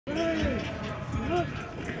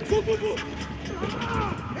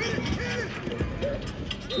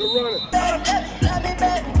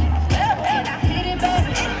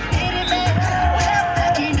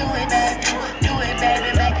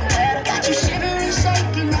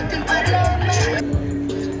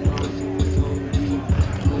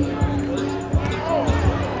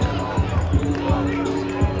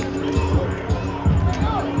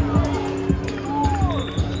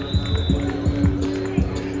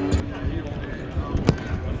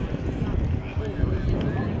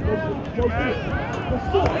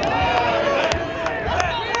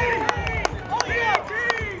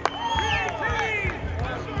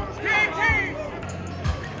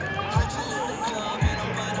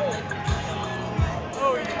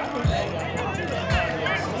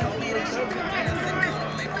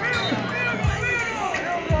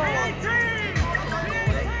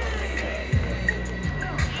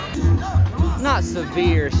Not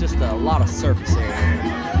severe, it's just a lot of surface area.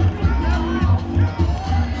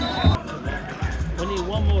 We need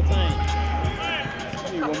one more thing.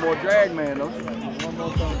 We need one more drag man, though. One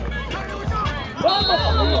more thing.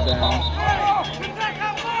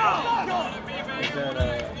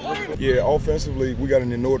 Yeah, offensively, we got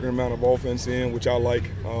an inordinate amount of offense in, which I like.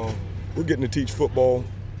 We're getting to teach football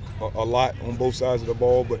a lot on both sides of the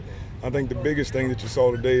ball, but I think the biggest thing that you saw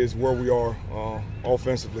today is where we are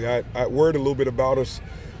offensively. I worried a little bit about us,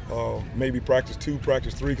 maybe practice 2,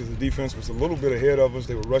 practice 3, because the defense was a little bit ahead of us.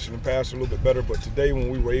 They were rushing the passer a little bit better, but today when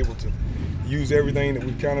we were able to use everything that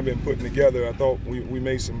we've kind of been putting together, I thought we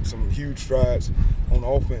made some huge strides on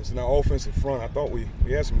offense. And our offensive front, I thought we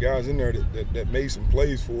had some guys in there that made some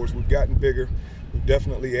plays for us. We've gotten bigger. We've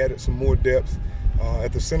definitely added some more depth.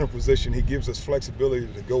 At the center position, he gives us flexibility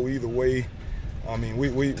to go either way. I mean, we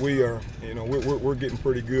are, you know, we're getting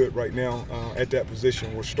pretty good right now at that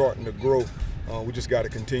position. We're starting to grow. We just got to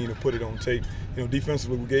continue to put it on tape. You know,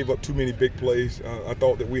 defensively, we gave up too many big plays. I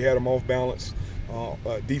thought that we had them off balance.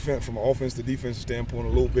 Defense from an offense to defense standpoint a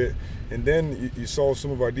little bit, and then you saw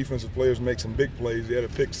some of our defensive players make some big plays. They had a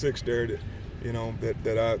pick 6 there that, you know,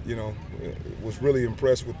 that I, you know, was really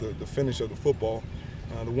impressed with the finish of the football.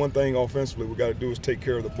 The one thing offensively we got to do is take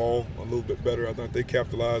care of the ball a little bit better. I think they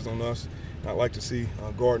capitalized on us. I'd like to see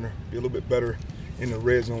Gardner be a little bit better in the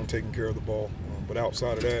red zone taking care of the ball. But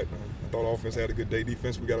outside of that, I thought offense had a good day.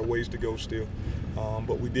 Defense, we got a ways to go still.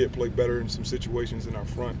 But we did play better in some situations in our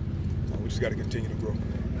front. We just got to continue to grow.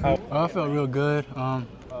 I felt real good.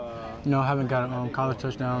 You know, I haven't got a college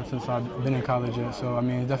touchdown since I've been in college yet. So, I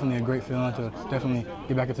mean, it's definitely a great feeling to definitely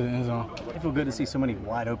get back into the end zone. It feel good to see so many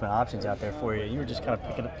wide open options out there for you. You were just kind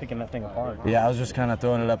of picking that thing apart. Yeah, I was just kind of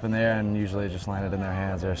throwing it up in the air and usually it just landed in their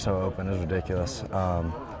hands. They're so open. It was ridiculous.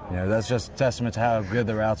 You know, that's just a testament to how good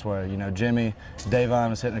the routes were. You know, Jimmy, Davon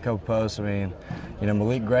was hitting a couple posts. I mean, you know,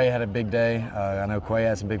 Malik Gray had a big day. I know Quay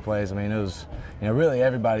had some big plays. I mean, it was, you know, really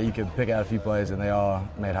everybody, you could pick out a few plays and they all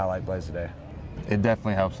made highlight plays today. It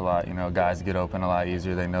definitely helps a lot. You know, guys get open a lot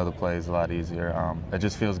easier. They know the plays a lot easier. It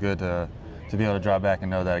just feels good to be able to drop back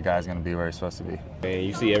and know that a guy's going to be where he's supposed to be. And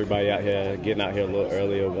you see everybody out here getting out here a little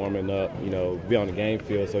earlier, warming up, you know, be on the game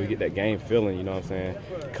field, so you get that game feeling, you know what I'm saying?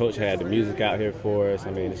 Coach had the music out here for us.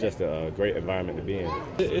 I mean, it's just a great environment to be in.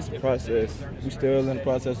 It's a process. We're still in the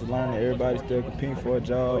process of learning. Everybody's still competing for a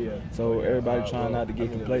job, so everybody trying not to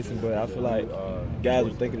get complacent, but I feel like guys are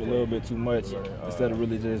thinking a little bit too much instead of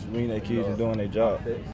really just reading their keys and doing their job.